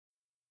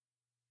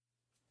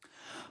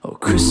Oh,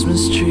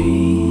 Christmas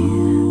tree,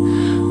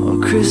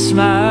 oh,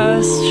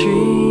 Christmas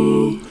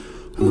tree,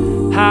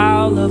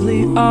 how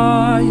lovely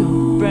are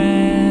your branches.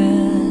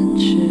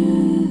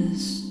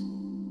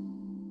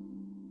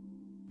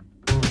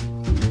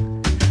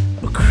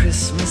 Oh,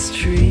 Christmas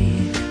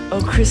tree,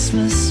 oh,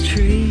 Christmas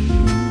tree,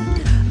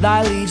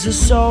 thy leaves are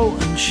so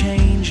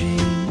unchanging.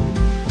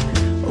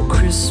 Oh,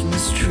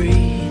 Christmas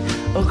tree,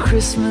 oh,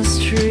 Christmas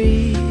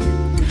tree,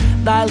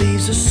 thy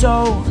leaves are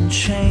so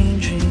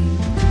unchanging.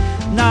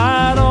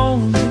 Not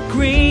only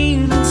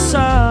green in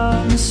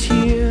summer's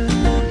here,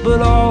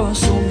 but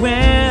also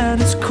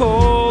when it's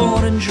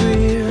cold and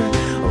drear.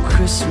 Oh,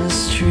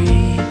 Christmas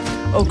tree,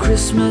 oh,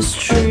 Christmas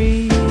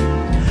tree,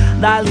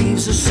 thy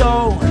leaves are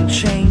so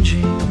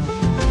unchanging.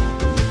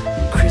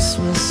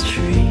 Christmas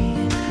tree,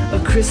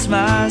 oh,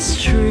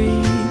 Christmas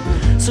tree,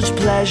 such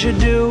pleasure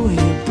do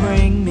you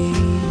bring me.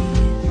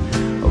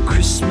 Oh,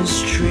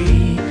 Christmas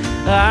tree,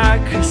 ah,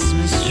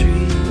 Christmas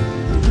tree,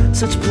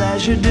 such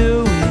pleasure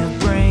do you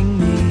bring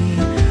me.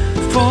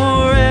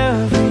 For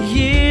every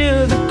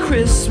year the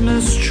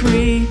Christmas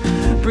tree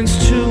brings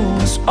to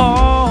us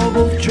all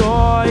both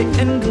joy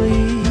and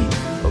glee.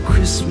 Oh,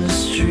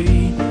 Christmas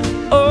tree,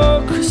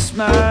 oh,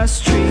 Christmas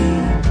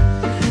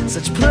tree,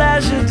 such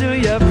pleasure do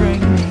you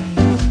bring me.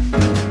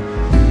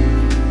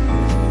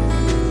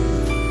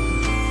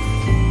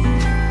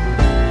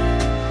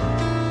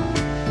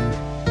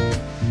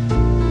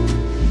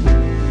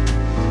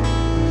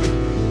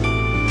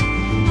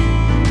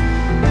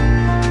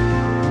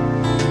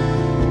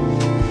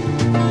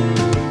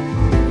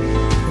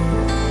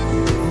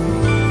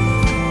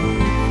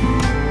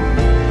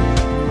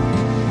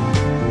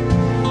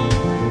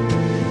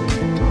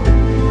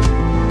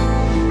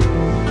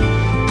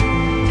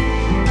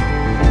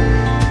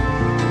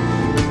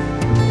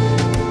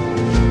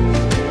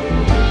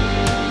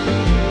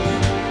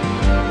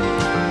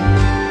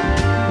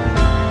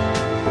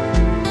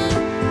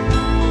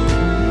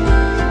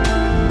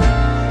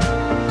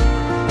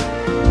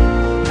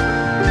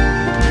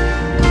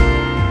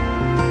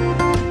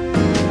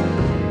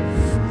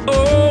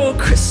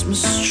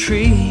 Christmas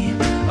tree,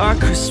 our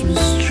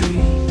Christmas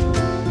tree,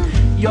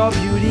 your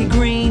beauty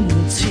green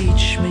will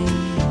teach me.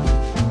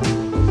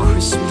 Oh,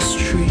 Christmas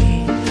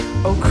tree,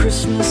 oh,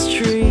 Christmas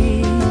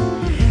tree,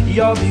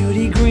 your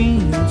beauty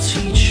green will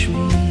teach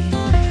me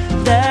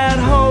that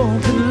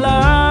hope and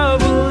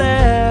love will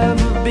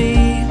ever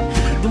be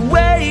the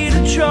way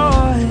to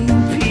joy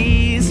and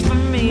peace for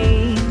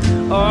me.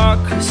 Oh,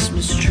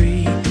 Christmas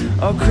tree,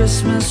 oh,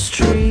 Christmas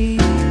tree,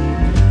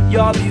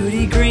 your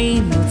beauty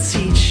green will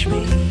teach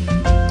me.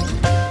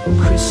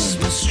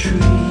 Christmas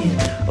tree,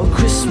 oh,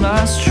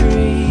 Christmas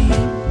tree,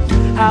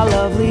 how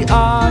lovely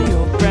are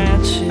your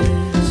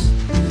branches.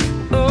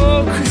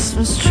 Oh,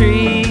 Christmas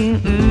tree,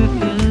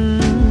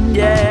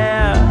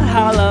 yeah,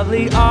 how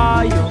lovely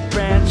are your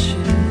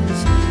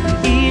branches.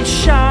 Each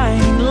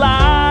shining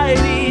light,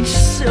 each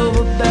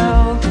silver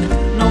bell,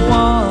 no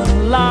one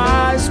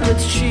alive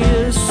splits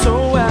cheers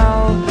so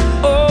well.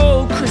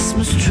 Oh,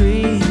 Christmas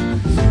tree,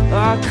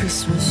 our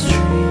Christmas tree,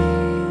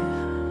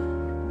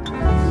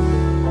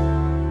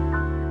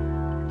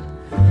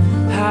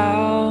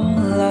 how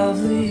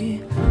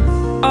lovely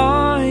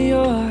are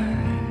your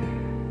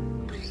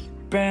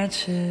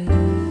branches.